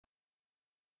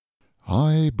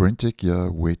Hi, BrenTech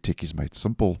here, where tech is made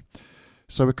simple.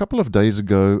 So a couple of days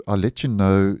ago, I let you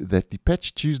know that the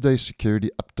Patch Tuesday security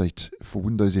update for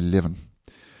Windows 11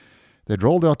 that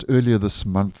rolled out earlier this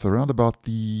month, around about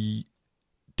the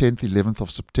 10th, 11th of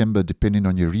September, depending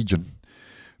on your region,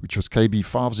 which was KB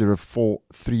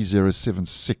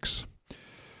 5043076,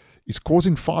 is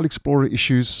causing File Explorer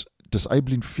issues,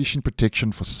 disabling phishing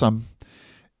protection for some,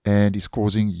 and is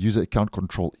causing user account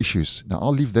control issues. Now,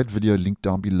 I'll leave that video linked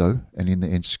down below and in the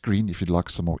end screen if you'd like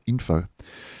some more info.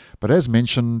 But as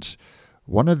mentioned,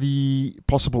 one of the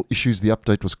possible issues the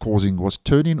update was causing was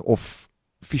turning off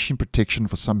phishing protection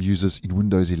for some users in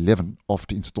Windows 11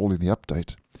 after installing the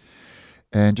update.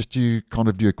 And just to kind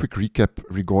of do a quick recap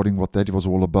regarding what that was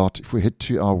all about, if we head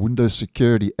to our Windows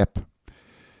Security app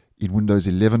in Windows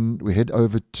 11, we head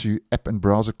over to App and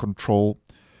Browser Control,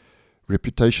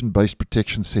 Reputation-Based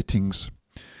Protection Settings.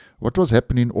 What was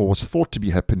happening, or was thought to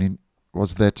be happening,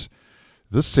 was that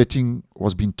this setting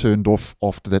was being turned off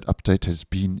after that update has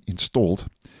been installed.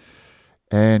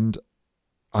 And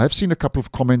I have seen a couple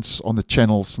of comments on the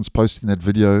channel since posting that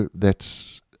video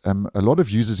that a lot of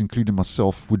users, including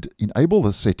myself, would enable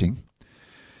the setting,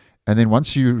 and then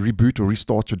once you reboot or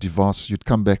restart your device, you'd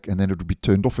come back and then it would be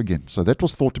turned off again. So that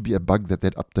was thought to be a bug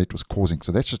that update was causing.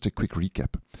 So that's just a quick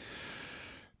recap.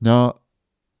 Now,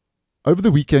 over the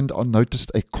weekend, I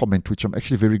noticed a comment, which I'm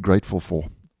actually very grateful for,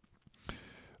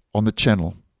 on the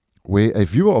channel, where a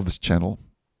viewer of this channel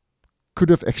could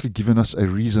have actually given us a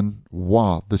reason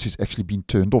why this is actually being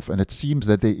turned off. And it seems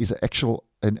that there is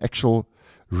an actual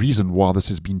reason why this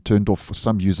has been turned off for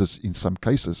some users in some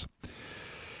cases.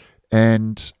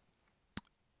 And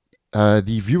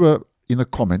the viewer in the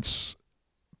comments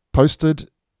posted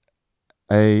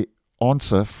an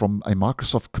answer from a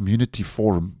Microsoft community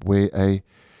forum where a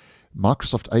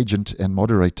Microsoft agent and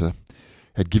moderator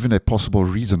had given a possible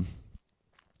reason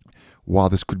why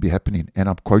this could be happening. And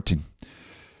I'm quoting,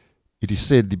 it is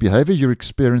said, the behavior you're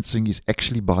experiencing is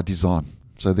actually by design.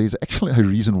 So there's actually a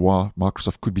reason why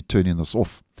Microsoft could be turning this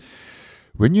off.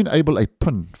 When you enable a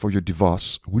PIN for your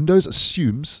device, Windows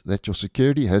assumes that your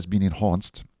security has been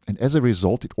enhanced, and as a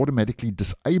result, it automatically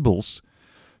disables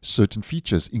certain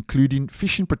features, including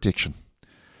phishing protection.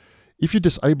 If you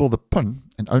disable the PIN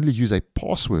and only use a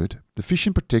password, the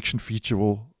phishing protection feature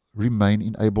will remain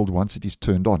enabled once it is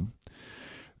turned on.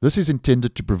 This is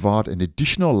intended to provide an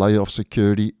additional layer of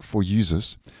security for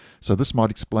users. So this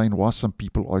might explain why some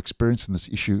people are experiencing this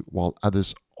issue while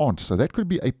others aren't. So that could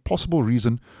be a possible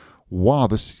reason why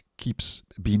this keeps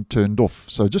being turned off.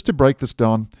 So just to break this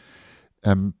down,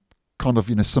 kind of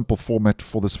in a simple format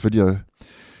for this video.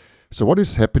 So what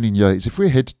is happening here is if we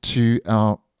head to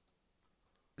our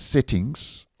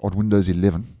settings on Windows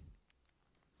 11,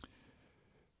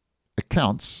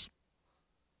 accounts,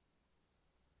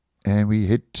 and we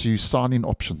head to sign-in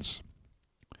options.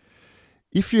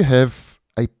 If you have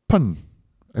a PIN,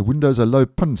 a Windows Hello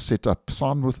PIN set up,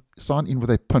 sign in with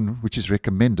a PIN, which is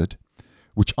recommended,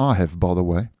 which I have, by the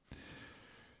way.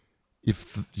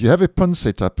 If you have a PIN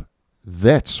set up,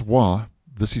 that's why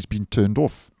this has been turned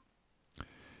off.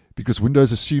 Because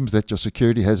Windows assumes that your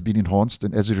security has been enhanced,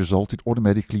 and as a result, it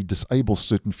automatically disables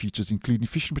certain features, including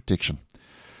phishing protection.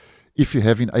 If you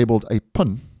have enabled a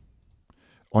PIN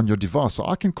on your device, so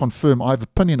I can confirm I have a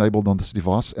PIN enabled on this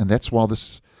device, and that's why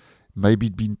this may be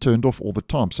being turned off all the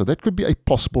time. So that could be a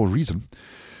possible reason.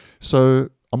 So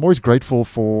I'm always grateful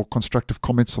for constructive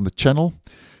comments on the channel.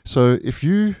 So if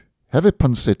you have a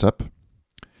PIN set up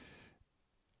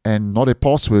and not a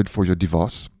password for your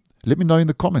device, let me know in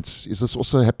the comments. Is this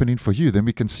also happening for you? Then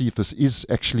we can see if this is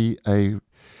actually a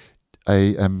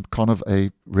kind of a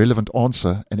relevant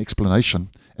answer and explanation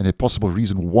and a possible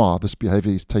reason why this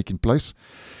behavior is taking place.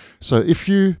 So if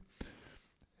you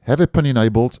have a PIN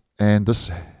enabled and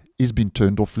this is being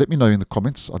turned off, let me know in the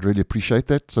comments. I'd really appreciate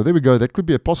that. So there we go. That could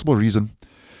be a possible reason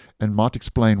and might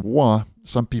explain why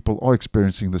some people are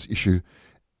experiencing this issue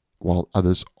while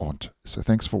others aren't. So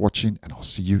thanks for watching, and I'll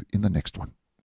see you in the next one.